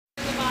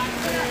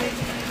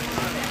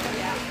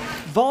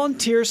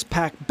Volunteers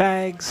pack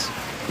bags.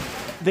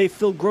 They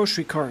fill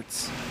grocery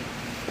carts.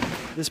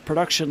 This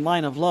production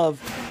line of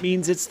love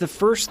means it's the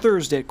first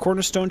Thursday at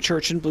Cornerstone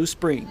Church in Blue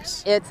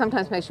Springs. It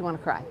sometimes makes you want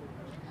to cry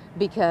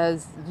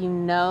because you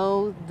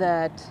know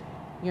that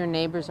your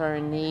neighbors are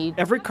in need.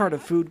 Every cart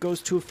of food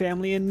goes to a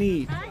family in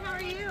need. Hi, how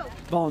are you?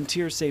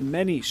 Volunteers say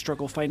many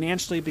struggle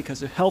financially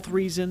because of health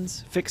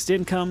reasons, fixed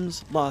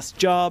incomes, lost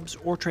jobs,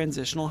 or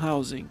transitional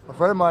housing. A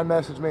friend of mine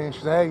messaged me and she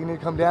said, hey, you need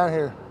to come down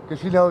here because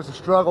she knows the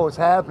struggle is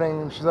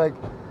happening. And she's like,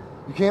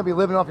 you can't be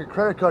living off your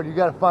credit card. You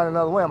got to find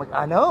another way. I'm like,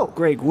 I know.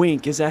 Greg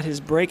Wink is at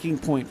his breaking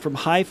point from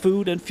high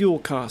food and fuel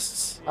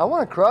costs. I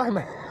want to cry,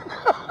 man.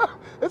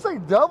 It's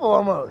like double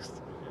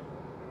almost.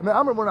 I mean, I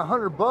remember when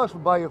 $100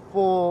 would buy you a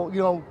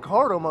full,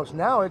 cart almost.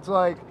 Now it's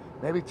like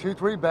maybe 2,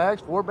 3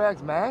 bags, 4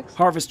 bags max.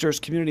 Harvesters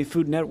Community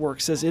Food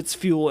Network says its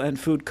fuel and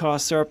food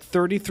costs are up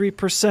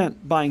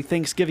 33%. Buying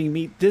Thanksgiving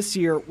meat this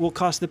year will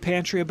cost the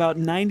pantry about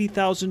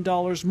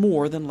 $90,000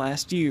 more than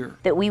last year.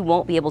 That we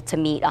won't be able to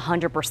meet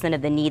 100%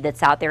 of the need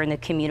that's out there in the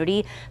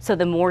community. So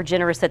the more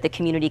generous that the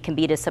community can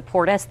be to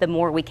support us, the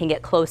more we can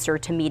get closer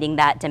to meeting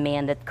that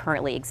demand that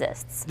currently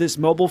exists. This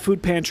mobile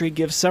food pantry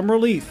gives some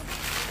relief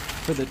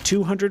for the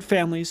 200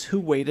 families who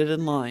waited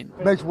in line.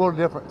 It makes a world of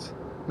difference.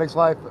 Makes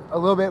life a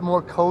little bit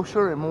more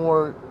kosher and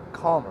more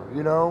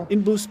calmer,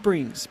 In Blue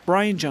Springs,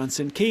 Brian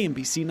Johnson,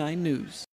 KMBC 9 News.